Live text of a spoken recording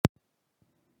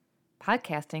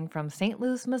Podcasting from St.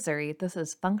 Louis, Missouri, this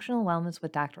is Functional Wellness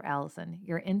with Dr. Allison,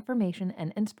 your information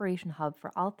and inspiration hub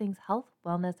for all things health,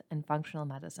 wellness, and functional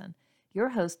medicine. Your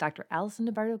host, Dr. Allison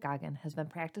DeBardo-Goggin, has been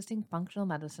practicing functional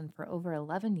medicine for over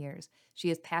 11 years.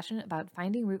 She is passionate about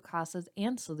finding root causes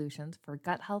and solutions for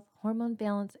gut health, hormone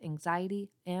balance, anxiety,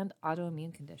 and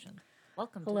autoimmune conditions.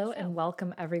 Welcome to the show. And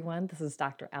welcome everyone. This is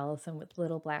Dr. Allison with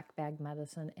Little Black Bag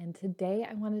Medicine, and today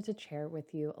I wanted to share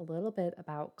with you a little bit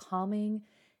about calming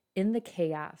in the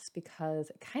chaos, because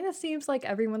it kind of seems like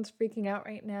everyone's freaking out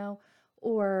right now,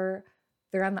 or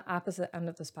they're on the opposite end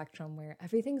of the spectrum where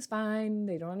everything's fine,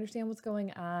 they don't understand what's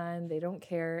going on, they don't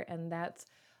care, and that's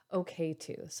okay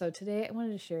too. So today I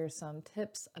wanted to share some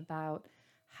tips about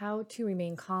how to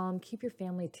remain calm, keep your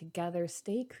family together,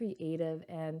 stay creative,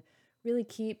 and really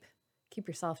keep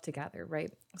yourself together,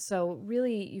 right? So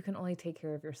really you can only take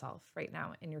care of yourself right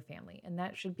now and your family, and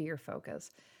that should be your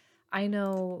focus. I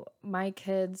know my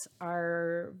kids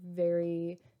are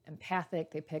very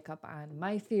empathic. They pick up on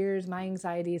my fears, my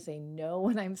anxieties. They know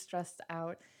when I'm stressed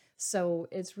out. So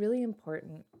it's really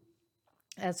important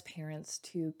as parents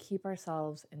to keep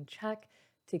ourselves in check,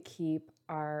 to keep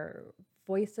our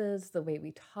voices, the way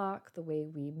we talk, the way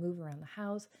we move around the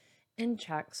house in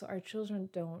check, so our children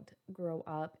don't grow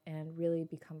up and really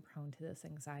become prone to this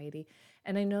anxiety.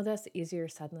 And I know that's easier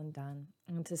said than done.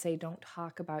 And to say don't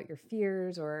talk about your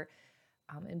fears or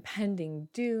impending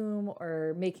doom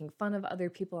or making fun of other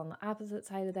people on the opposite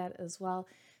side of that as well.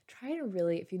 Try to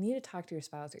really, if you need to talk to your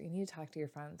spouse or you need to talk to your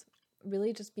friends,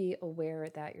 really just be aware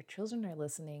that your children are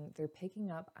listening. They're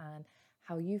picking up on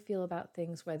how you feel about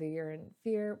things, whether you're in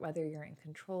fear, whether you're in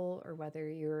control, or whether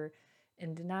you're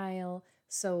in denial.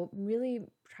 So really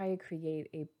try to create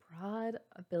a broad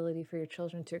ability for your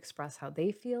children to express how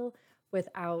they feel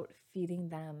without feeding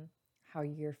them how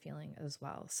you're feeling as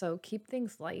well. So keep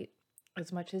things light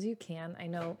as much as you can. I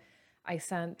know I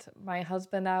sent my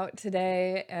husband out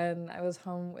today and I was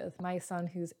home with my son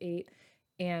who's 8,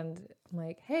 and I'm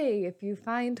like, hey, if you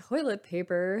find toilet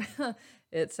paper,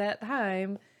 it's that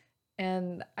time.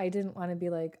 And I didn't want to be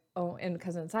like, oh, and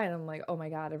because inside I'm like, oh my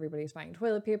God, everybody's buying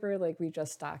toilet paper. Like we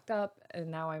just stocked up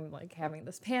and now I'm like having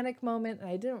this panic moment. And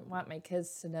I didn't want my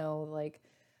kids to know like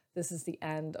this is the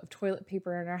end of toilet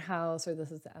paper in our house or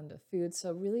this is the end of food.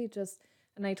 So really just,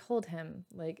 and I told him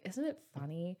like, isn't it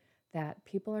funny that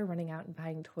people are running out and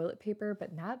buying toilet paper,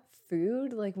 but not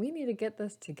food? Like we need to get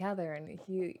this together. And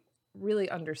he really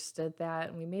understood that.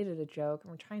 And we made it a joke,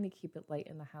 and we're trying to keep it light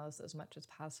in the house as much as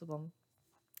possible.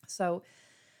 So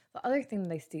the other thing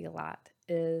that I see a lot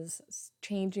is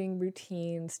changing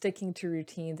routines, sticking to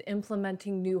routines,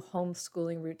 implementing new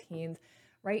homeschooling routines.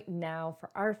 Right now, for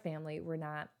our family, we're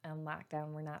not on lockdown.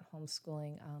 We're not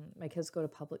homeschooling. My kids go to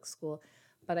public school,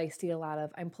 but I see a lot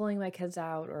of, I'm pulling my kids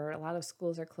out, or a lot of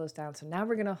schools are closed down. So now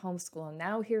we're going to homeschool, and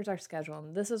now here's our schedule,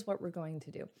 and this is what we're going to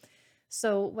do.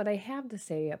 So what I have to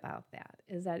say about that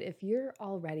is that if you're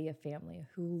already a family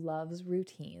who loves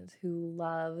routines, who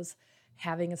loves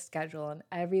having a schedule, and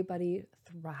everybody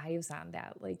thrives on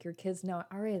that, like your kids know,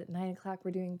 all right, at 9 o'clock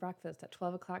we're doing breakfast, at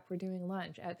 12 o'clock we're doing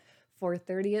lunch, at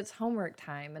 4:30 it's homework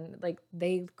time, and like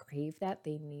they crave that,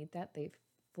 they need that, they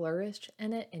flourish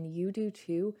in it, and you do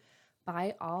too.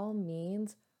 By all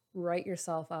means, write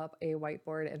yourself up a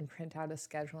whiteboard and print out a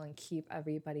schedule and keep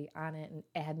everybody on it and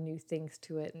add new things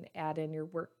to it and add in your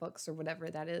workbooks or whatever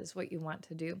that is what you want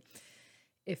to do.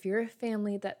 If you're a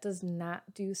family that does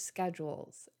not do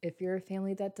schedules, if you're a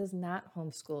family that does not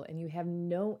homeschool and you have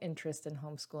no interest in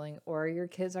homeschooling, or your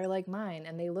kids are like mine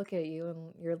and they look at you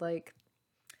and you're like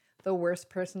the worst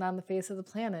person on the face of the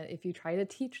planet if you try to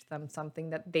teach them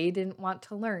something that they didn't want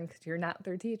to learn because you're not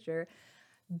their teacher,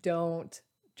 don't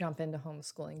jump into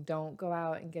homeschooling. Don't go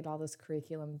out and get all this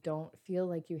curriculum. Don't feel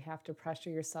like you have to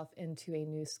pressure yourself into a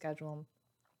new schedule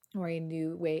or a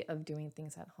new way of doing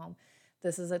things at home.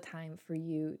 This is a time for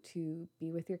you to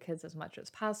be with your kids as much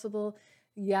as possible.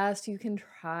 Yes, you can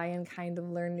try and kind of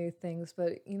learn new things,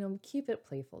 but keep it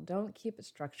playful. Don't keep it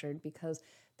structured, because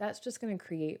that's just going to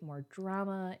create more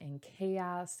drama and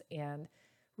chaos and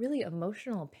really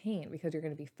emotional pain, because you're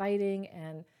going to be fighting.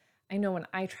 And I know when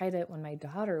I tried it when my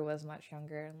daughter was much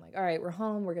younger, I'm like, all right, we're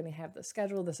home, we're going to have the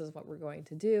schedule, this is what we're going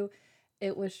to do.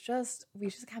 It was just,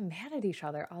 we just got mad at each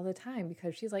other all the time,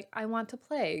 because she's like, I want to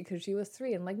play, because she was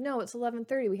 3. I'm like, no, it's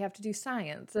 11:30, we have to do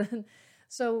science. And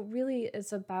so really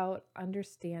it's about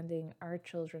understanding our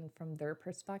children from their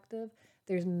perspective.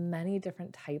 There's many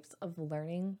different types of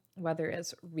learning, whether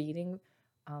it's reading,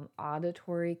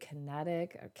 auditory,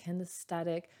 kinetic, or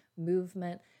kinesthetic,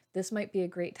 movement. This might be a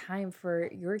great time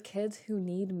for your kids who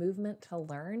need movement to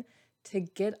learn to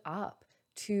get up,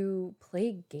 to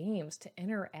play games, to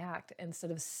interact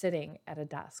instead of sitting at a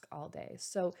desk all day.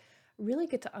 So really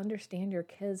get to understand your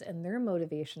kids and their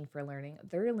motivation for learning,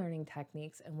 their learning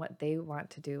techniques, and what they want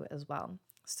to do as well.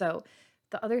 So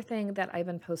the other thing that I've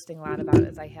been posting a lot about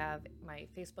is I have my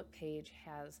Facebook page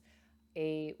has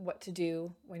a what to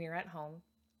do when you're at home,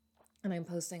 and I'm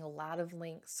posting a lot of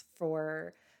links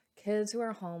for kids who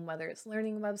are home, whether it's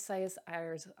learning websites.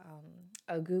 There's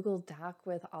a Google Doc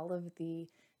with all of the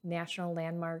national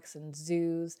landmarks and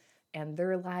zoos and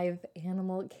their live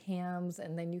animal cams,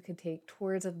 and then you could take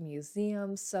tours of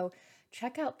museums. So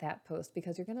check out that post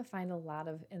because you're going to find a lot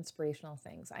of inspirational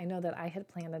things. I know that I had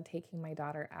planned on taking my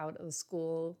daughter out of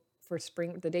school for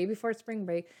spring, the day before spring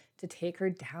break, to take her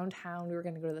downtown. We were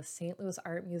going to go to the St. Louis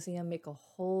Art Museum, make a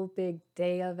whole big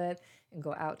day of it, and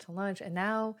go out to lunch. And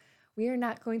now we are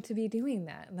not going to be doing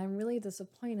that. And I'm really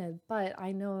disappointed, but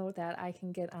I know that I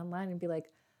can get online and be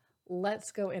like,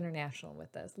 let's go international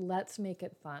with this. Let's make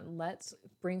it fun. Let's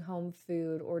bring home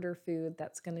food, order food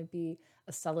that's going to be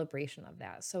a celebration of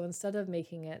that. So instead of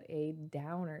making it a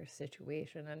downer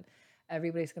situation and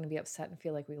everybody's going to be upset and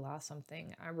feel like we lost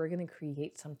something, we're going to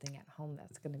create something at home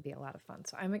that's going to be a lot of fun.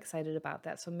 So I'm excited about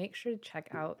that. So make sure to check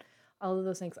out all of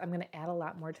those things. I'm going to add a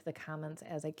lot more to the comments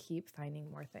as I keep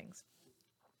finding more things.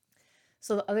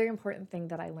 So the other important thing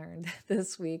that I learned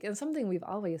this week, and something we've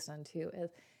always done too, is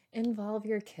involve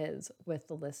your kids with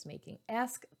the list making.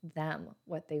 Ask them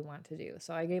what they want to do.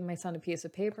 So I gave my son a piece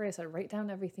of paper. I said, write down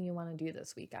everything you want to do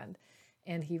this weekend.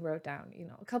 And he wrote down,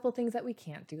 a couple things that we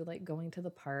can't do, like going to the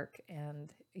park.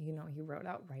 And, he wrote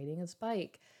out riding his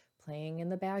bike, playing in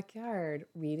the backyard,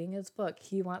 reading his book.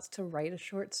 He wants to write a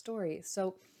short story.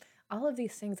 So all of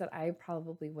these things that I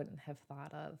probably wouldn't have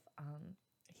thought of,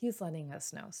 he's letting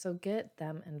us know. So get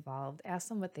them involved. Ask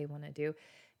them what they want to do.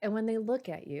 And when they look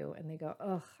at you and they go,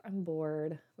 oh, I'm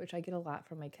bored, which I get a lot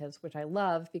from my kids, which I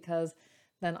love because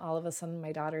then all of a sudden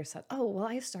my daughter said, oh, well,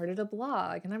 I started a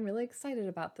blog and I'm really excited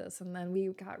about this. And then we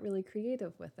got really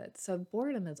creative with it. So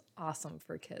boredom is awesome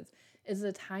for kids. It's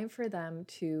a time for them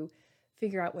to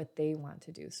figure out what they want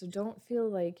to do. So don't feel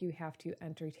like you have to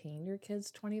entertain your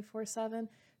kids 24/7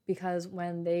 because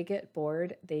when they get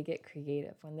bored, they get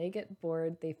creative. When they get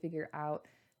bored, they figure out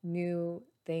new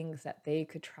things that they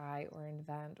could try or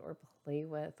invent or play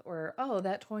with, or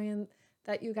that toy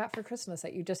that you got for Christmas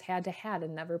that you just had to had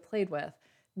and never played with,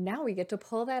 now we get to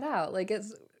pull that out. Like,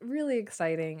 it's really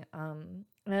exciting.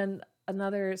 And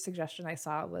another suggestion I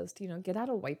saw was get out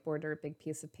a whiteboard or a big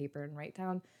piece of paper and write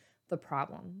down the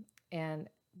problem and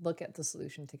look at the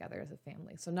solution together as a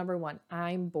family. So number one,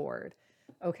 I'm bored.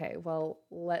 Okay, well,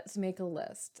 let's make a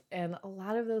list. And a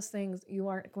lot of those things you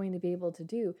aren't going to be able to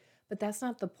do, but that's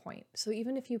not the point. So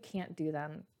even if you can't do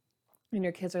them and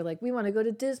your kids are like, we want to go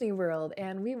to Disney World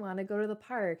and we want to go to the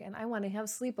park and I want to have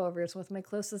sleepovers with my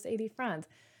closest 80 friends.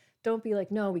 Don't be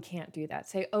like, no, we can't do that.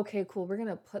 Say, okay, cool. We're going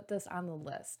to put this on the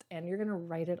list and you're going to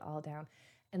write it all down.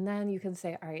 And then you can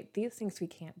say, all right, these things we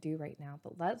can't do right now,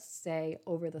 but let's say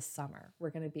over the summer, we're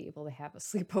going to be able to have a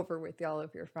sleepover with all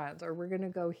of your friends, or we're going to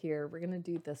go here, we're going to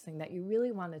do this thing that you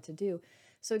really wanted to do.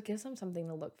 So it gives them something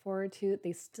to look forward to.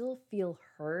 They still feel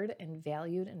heard and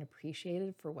valued and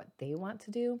appreciated for what they want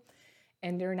to do.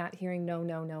 And they're not hearing no,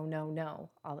 no, no, no,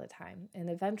 no all the time. And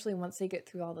eventually, once they get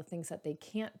through all the things that they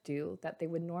can't do that they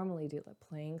would normally do, like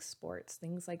playing sports,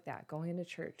 things like that, going to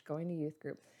church, going to youth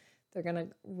group, they're going to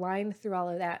line through all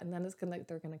of that, and then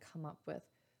they're going to come up with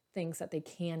things that they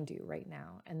can do right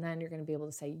now. And then you're going to be able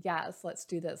to say, yes, let's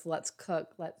do this. Let's cook,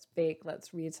 let's bake,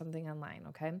 let's read something online,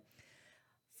 okay?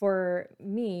 For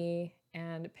me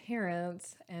and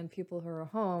parents and people who are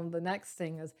home, the next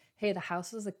thing is, hey, the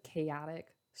house is a chaotic,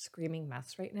 screaming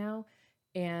mess right now,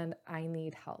 and I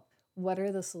need help. What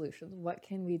are the solutions? What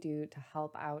can we do to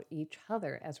help out each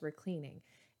other as we're cleaning?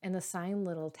 And assign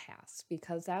little tasks,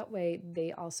 because that way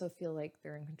they also feel like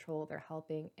they're in control, they're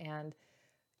helping, and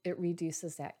it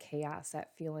reduces that chaos,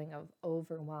 that feeling of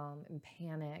overwhelm and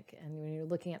panic. And when you're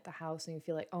looking at the house and you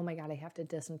feel like, oh my God, I have to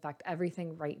disinfect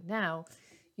everything right now,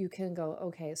 you can go,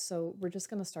 okay, so we're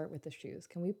just going to start with the shoes.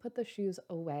 Can we put the shoes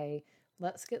away?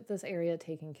 Let's get this area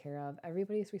taken care of.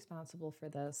 Everybody's responsible for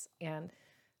this, and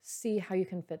see how you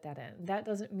can fit that in. That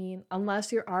doesn't mean,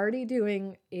 unless you're already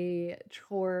doing a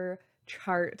chore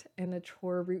chart and a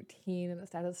chore routine and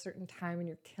it's at a certain time and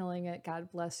you're killing it, God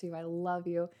bless you, I love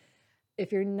you.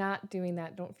 If you're not doing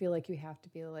that, don't feel like you have to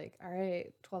be like, all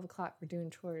right, 12 o'clock, we're doing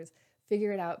chores.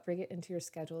 Figure it out, bring it into your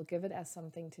schedule, give it as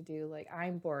something to do. Like,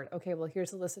 I'm bored. Okay, well,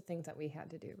 here's a list of things that we had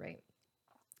to do, right?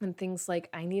 And things like,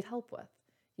 I need help with,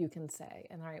 you can say.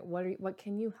 And all right, what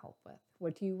can you help with?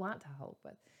 What do you want to help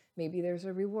with? Maybe there's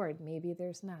a reward, maybe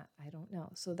there's not. I don't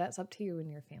know. So that's up to you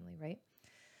and your family, right?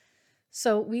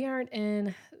 So we aren't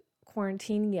in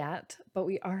quarantine yet, but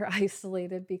we are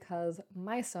isolated because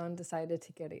my son decided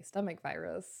to get a stomach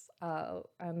virus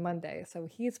on Monday. So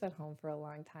he's been home for a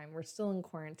long time. We're still in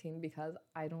quarantine because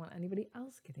I don't want anybody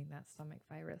else getting that stomach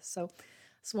virus. So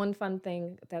it's one fun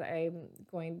thing that I'm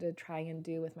going to try and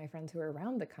do with my friends who are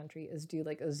around the country is do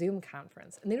like a Zoom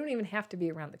conference. And they don't even have to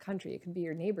be around the country. It could be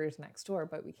your neighbors next door,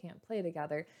 but we can't play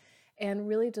together. And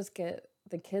really just get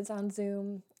the kids on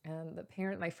Zoom and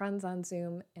my friends on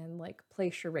Zoom and like play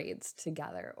charades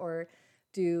together or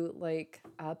do like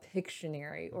a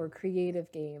Pictionary or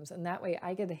creative games. And that way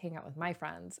I get to hang out with my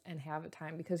friends and have a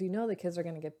time because the kids are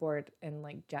going to get bored and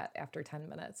like jet after 10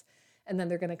 minutes. And then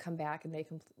they're going to come back and they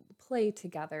can play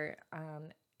together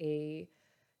on a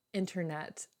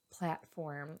internet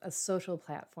platform, a social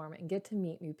platform, and get to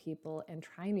meet new people and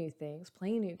try new things,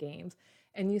 play new games,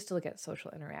 and you still get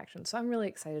social interaction. So I'm really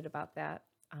excited about that.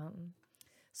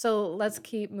 So let's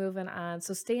keep moving on.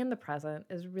 So stay in the present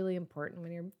is really important.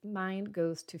 When your mind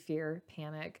goes to fear,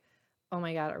 panic, oh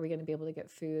my God, are we going to be able to get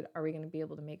food? Are we going to be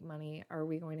able to make money? Are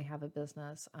we going to have a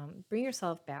business? Bring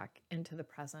yourself back into the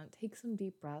present. Take some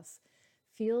deep breaths.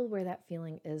 Feel where that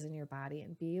feeling is in your body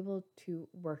and be able to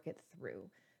work it through.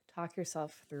 Talk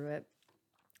yourself through it.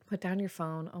 Put down your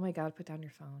phone. Oh my God, put down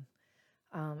your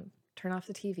phone. Turn off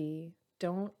the TV.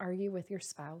 Don't argue with your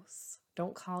spouse.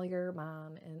 Don't call your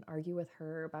mom and argue with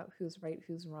her about who's right,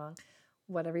 who's wrong,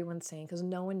 what everyone's saying, because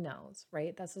no one knows,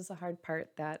 right? This is the hard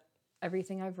part that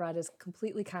everything I've read is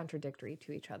completely contradictory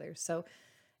to each other. So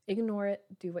ignore it,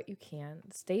 do what you can,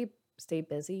 stay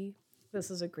busy.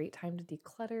 This is a great time to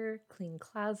declutter, clean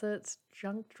closets,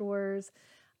 junk drawers.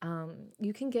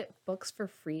 You can get books for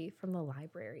free from the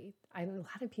library. A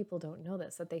lot of people don't know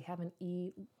this, that they have an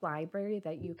e-library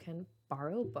that you can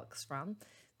borrow books from.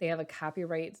 They have a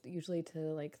copyright usually to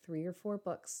like 3 or 4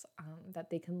 books that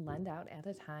they can lend out at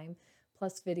a time,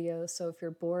 plus videos. So if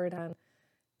you're bored on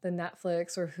the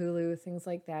Netflix or Hulu, things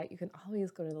like that, you can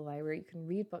always go to the library. You can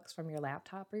read books from your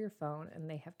laptop or your phone, and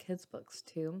they have kids' books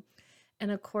too. And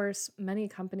of course, many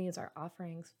companies are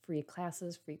offering free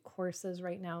classes, free courses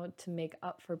right now to make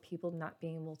up for people not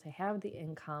being able to have the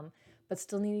income, but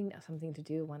still needing something to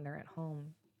do when they're at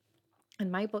home.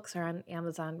 And my books are on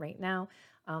Amazon right now.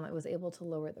 I was able to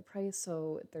lower the price,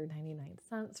 so they're 99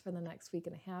 cents for the next week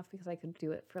and a half because I could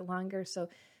do it for longer. So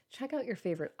check out your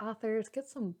favorite authors, get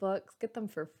some books, get them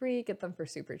for free, get them for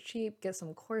super cheap, get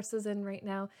some courses in right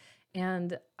now,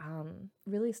 and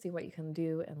really see what you can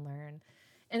do and learn.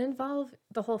 And involve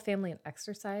the whole family in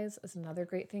exercise is another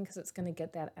great thing because it's going to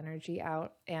get that energy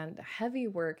out. And heavy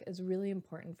work is really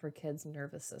important for kids'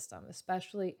 nervous system,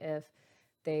 especially if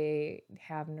they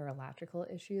have neurological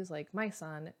issues. Like my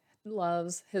son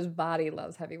his body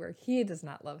loves heavy work. He does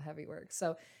not love heavy work.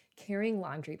 So carrying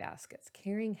laundry baskets,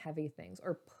 carrying heavy things,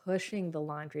 or pushing the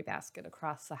laundry basket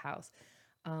across the house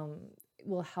um,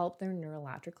 will help their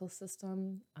neurological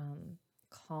system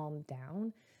calm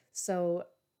down. So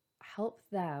help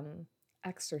them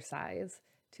exercise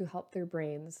to help their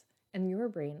brains and your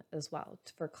brain as well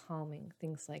for calming,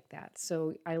 things like that.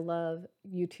 So I love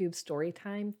YouTube story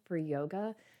time for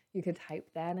yoga. You could type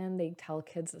that in. They tell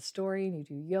kids a story and you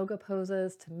do yoga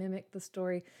poses to mimic the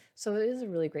story. So it is a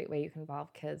really great way you can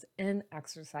involve kids in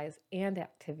exercise and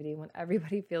activity when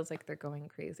everybody feels like they're going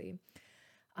crazy.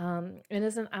 And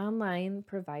as an online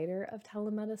provider of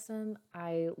telemedicine,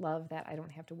 I love that I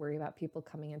don't have to worry about people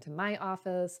coming into my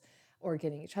office or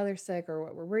getting each other sick or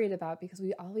what we're worried about because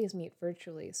we always meet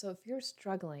virtually. So if you're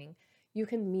struggling, you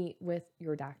can meet with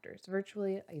your doctors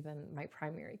virtually. Even my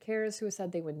primary cares who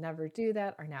said they would never do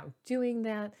that are now doing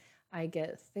that. I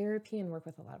get therapy and work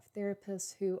with a lot of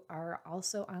therapists who are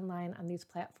also online on these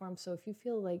platforms. So if you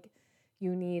feel like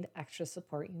you need extra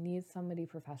support, you need somebody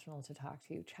professional to talk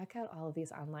to, check out all of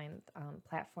these online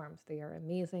platforms. They are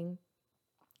amazing,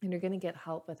 and you're going to get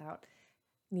help without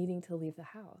needing to leave the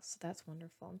house. That's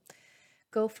wonderful.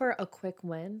 Go for a quick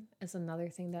win is another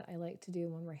thing that I like to do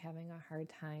when we're having a hard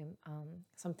time.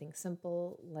 Something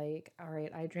simple like, all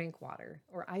right, I drank water,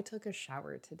 or I took a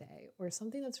shower today, or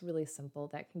something that's really simple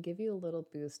that can give you a little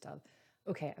boost of,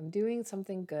 okay, I'm doing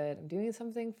something good. I'm doing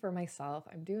something for myself.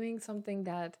 I'm doing something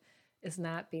that is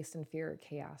not based in fear or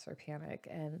chaos or panic.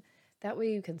 And that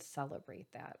way you can celebrate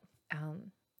that.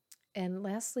 And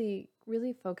lastly,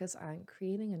 really focus on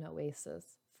creating an oasis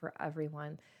for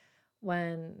everyone.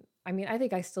 I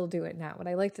think I still do it now, but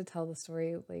I like to tell the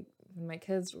story like when my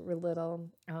kids were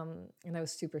little and I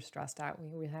was super stressed out.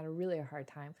 We had a really hard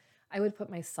time. I would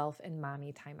put myself in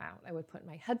mommy timeout. I would put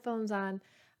my headphones on.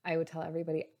 I would tell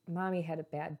everybody, mommy had a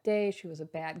bad day. She was a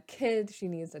bad kid. She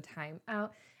needs a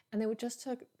timeout. And it would just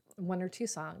took one or two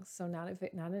songs, so not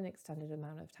an extended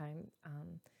amount of time.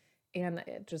 And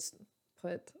it just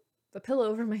put the pillow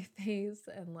over my face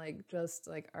and just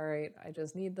all right, I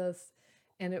just need this.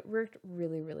 And it worked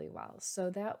really, really well. So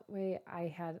that way I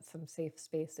had some safe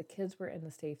space. The kids were in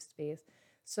the safe space.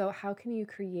 So how can you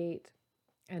create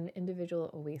an individual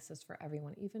oasis for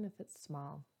everyone, even if it's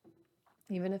small,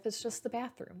 even if it's just the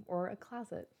bathroom or a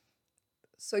closet,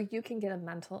 so you can get a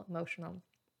mental, emotional,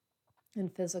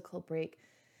 and physical break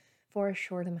for a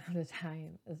short amount of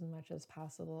time as much as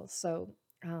possible. So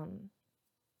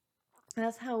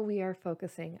that's how we are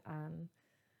focusing on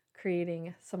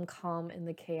creating some calm in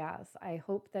the chaos. I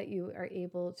hope that you are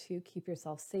able to keep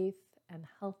yourself safe and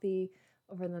healthy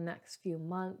over the next few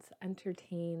months,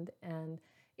 entertained, and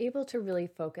able to really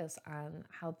focus on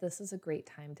how this is a great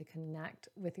time to connect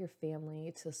with your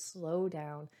family, to slow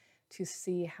down, to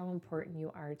see how important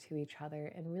you are to each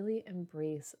other, and really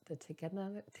embrace the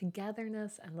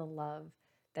togetherness and the love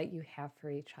that you have for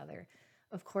each other.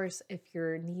 Of course, if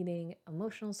you're needing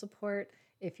emotional support,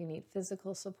 if you need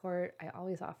physical support, I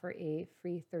always offer a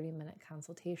free 30-minute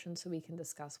consultation so we can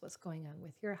discuss what's going on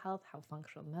with your health, how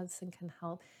functional medicine can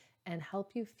help, and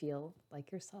help you feel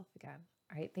like yourself again.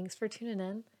 All right, thanks for tuning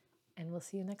in, and we'll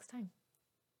see you next time.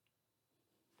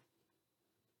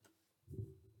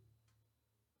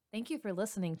 Thank you for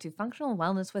listening to Functional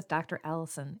Wellness with Dr.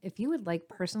 Allison. If you would like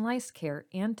personalized care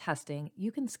and testing,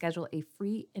 you can schedule a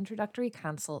free introductory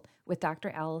consult with Dr.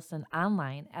 Allison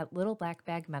online at Little Black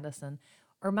Bag Medicine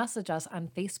or message us on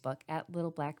Facebook at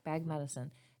Little Black Bag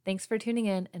Medicine. Thanks for tuning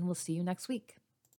in, and we'll see you next week.